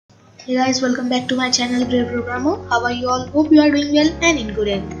Hey guys, welcome back to my channel Brave Programmer. How are you all? Hope you are doing well and in good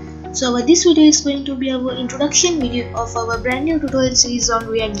health. So this video is going to be our introduction video of our brand new tutorial series on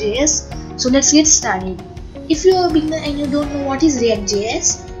React.js. So let's get started. If you are a beginner and you don't know what is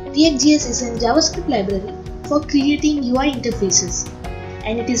React.js, React.js is a JavaScript library for creating UI interfaces,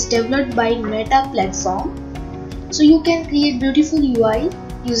 and it is developed by Meta platform. So you can create beautiful UI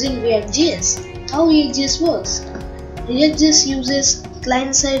using React.js. How React.js works? React.js uses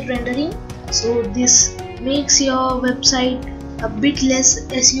client-side rendering, so this makes your website a bit less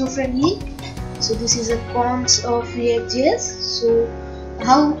SEO friendly. So this is a cons of React.js. So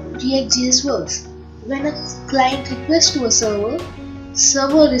how React.js works? When a client requests to a server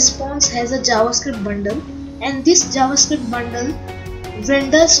response has a JavaScript bundle, and this JavaScript bundle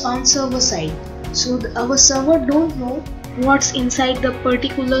renders on server side. So our server don't know what's inside the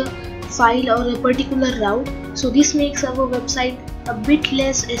particular file or a particular route. So this makes our website a bit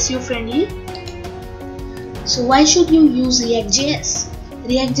less SEO friendly. So why should you use React.js?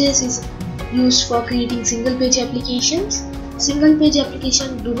 React.js is used for creating single page applications. Single page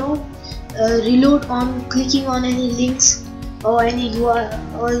applications do not reload on clicking on any links or any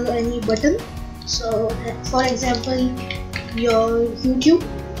URL or any button. So for example, your YouTube.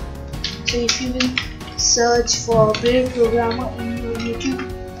 So if you will search for Brave Programmer in your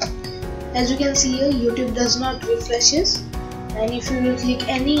YouTube, as you can see here, YouTube does not refreshes, and if you will click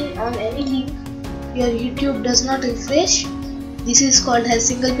on any link, your YouTube does not refresh. This is called as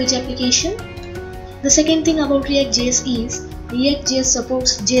single page application. The second thing about React.js is React.js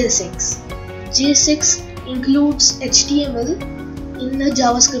supports JSX. JSX includes HTML in the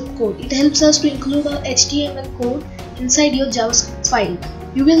JavaScript code. It helps us to include our HTML code inside your JavaScript file.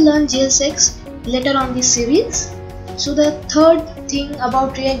 You will learn JSX later on this series. So the third thing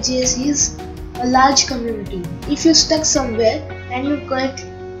about React.js is a large community. If you're stuck somewhere and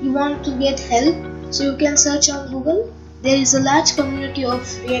you want to get help, so you can search on Google. There is a large community of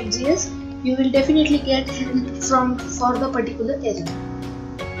React.js. You will definitely get help for the particular area.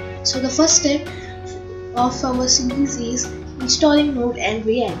 So the first step of our series is installing Node and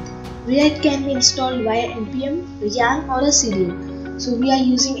React. React can be installed via npm, yarn or a cdl. So we are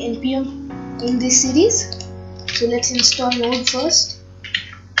using npm in this series. So let's install Node first.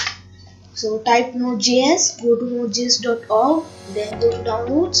 So type Node.js, go to nodejs.org, then go to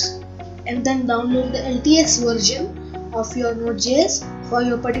downloads, and then download the LTS version of your Node.js for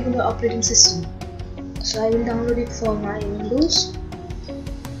your particular operating system. So I will download it for my Windows,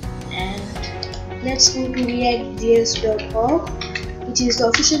 and let's go to reactjs.org, which is the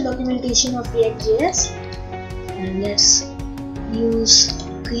official documentation of React.js, and let's use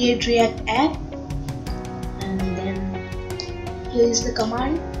create React app. Here is the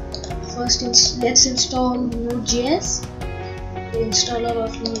command. First, let's install Node.js. The installer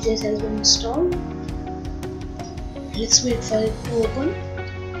of Node.js has been installed. Let's wait for it to open.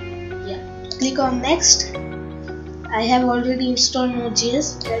 Yeah, click on next. I have already installed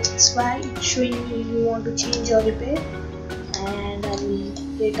Node.js. That's why it's showing me you want to change or repair, and I will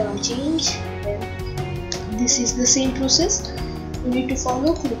click on change. Then this is the same process you need to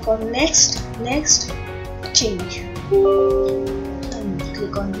follow. Click on next, change.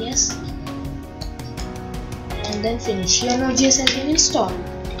 Click on yes, and then finish. Your Node.js has been installed.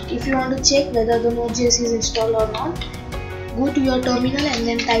 If you want to check whether the Node.js is installed or not, go to your terminal and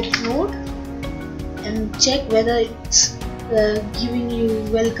then type node and check whether it's giving you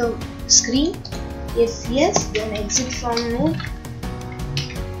welcome screen. If yes, then exit from node.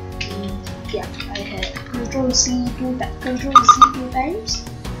 Yeah, I have Control C two times,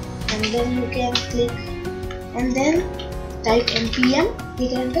 and then you can click and then type npm,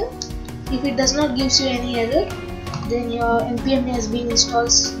 hit enter. If it does not gives you any error, then your npm has been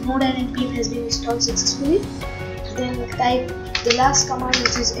installed, node and npm has been installed successfully. Then type the last command,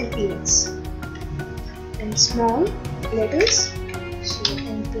 which is npx, and small letters. So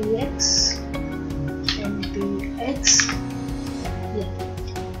npx, yeah.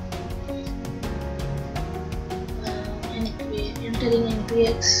 Entering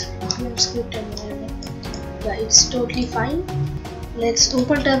npx, npm script environment. Yeah, it's totally fine. Let's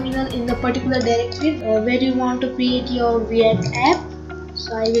open terminal in the particular directory where you want to create your React app.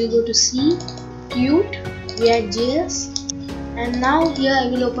 So I will go to C, Qt, React.js, and now here I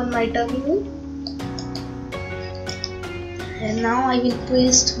will open my terminal, and now I will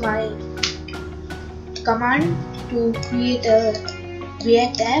paste my command to create a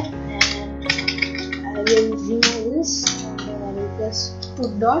React app, and I will remove this, and then I will just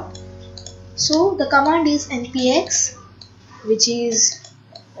put dot. So the command is npx, which is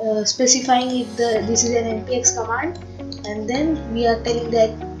specifying if this is an npx command, and then we are telling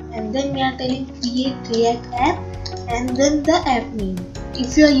that and then we are telling create React app and then the app name.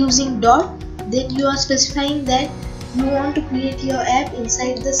 If you are using dot, then you are specifying that you want to create your app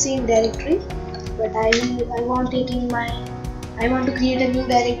inside the same directory. But I want to create a new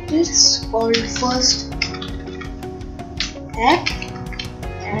directory called first app,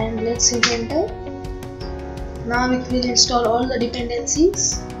 and let's hit enter. Now it will install all the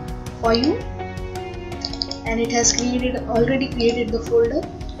dependencies for you, and it has already created the folder.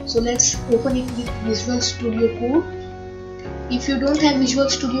 So let's open it with Visual Studio Code. If you don't have Visual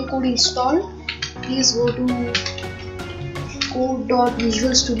Studio Code installed, please go to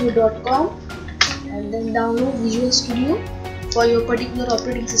code.visualstudio.com and then download Visual Studio for your particular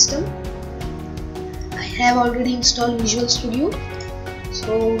operating system. I have already installed Visual Studio,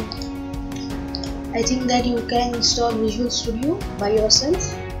 so I think that you can install Visual Studio by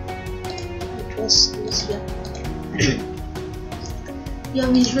yourself. It was easier. Your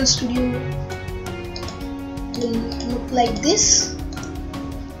Visual Studio will look like this.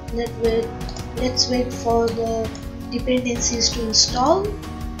 Let's wait for the dependencies to install.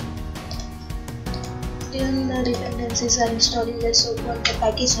 Till the dependencies are installing, let's open the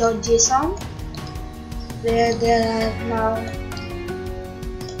package.json, where there are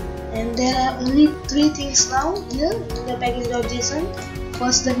only 3 things now here in the package.json.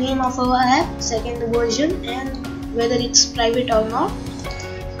 First, the name of our app, second, the version, and whether it's private or not.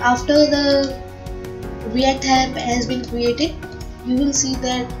 After the React app has been created, you will see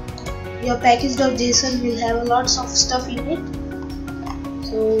that your package.json will have lots of stuff in it.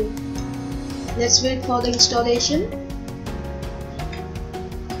 So let's wait for the installation.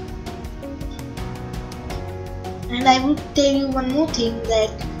 And I would tell you one more thing, that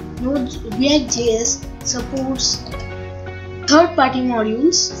React.js supports third-party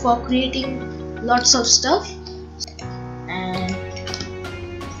modules for creating lots of stuff. And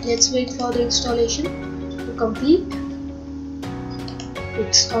let's wait for the installation to complete.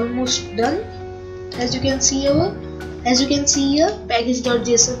 It's almost done. As you can see here,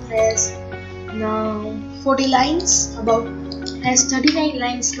 package.json has now 40 lines, has 39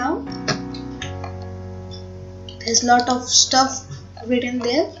 lines now. There's lot of stuff written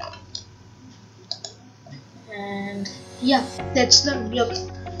there, and yeah, that's your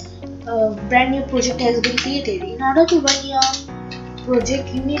brand new project has been created. In order to run your project,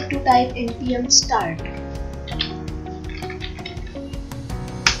 you need to type npm start,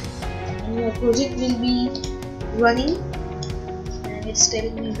 and your project will be running. And it's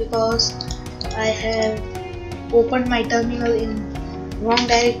telling me because I have opened my terminal in wrong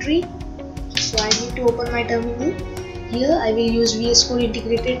directory, so I need to open my terminal. Here I will use VS Code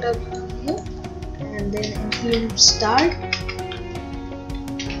integrated terminal here, and then npm start.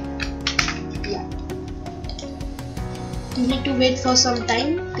 Yeah, you need to wait for some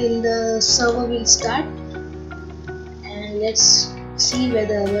time till the server will start, and let's see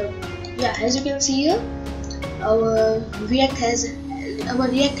whether as you can see here, our React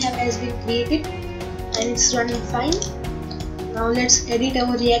app has been created and it's running fine. Now let's edit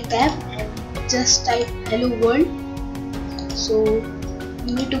our React app and just type hello world. So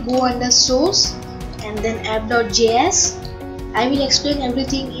you need to go under source and then app.js. I will explain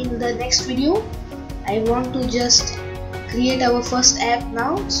everything in the next video. I want to just create our first app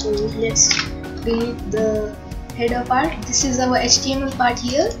now, so let's delete the header part. This is our HTML part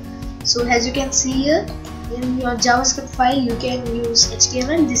here. So as you can see here, in your JavaScript file you can use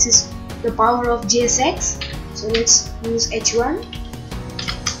HTML. This is the power of JSX. So let's use h1,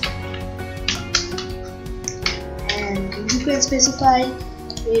 and you can specify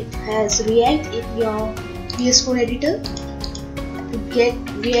it has React in your VS Code editor to get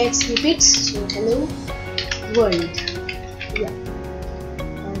React snippets. So hello world,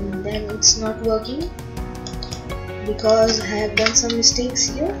 and then it's not working because I have done some mistakes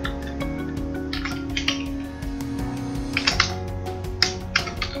here.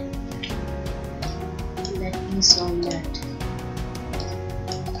 Solve that.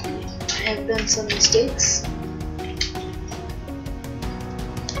 I have done some mistakes.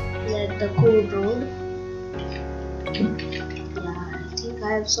 Let the code roll. Yeah, I think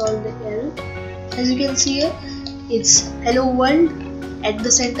I have solved the error. As you can see here, it's hello world at the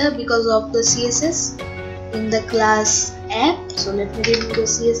center because of the CSS in the class app. So let me remove the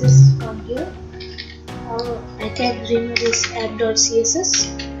CSS from here, or I can remove this app.css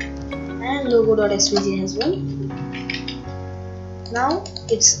and logo.svg as well. Now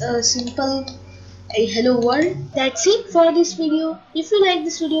it's a simple hello world. That's it for this video. If you like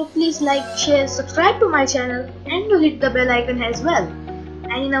this video, please like, share, subscribe to my channel, and to hit the bell icon as well.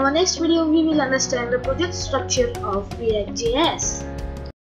 And in our next video, we will understand the project structure of React.js.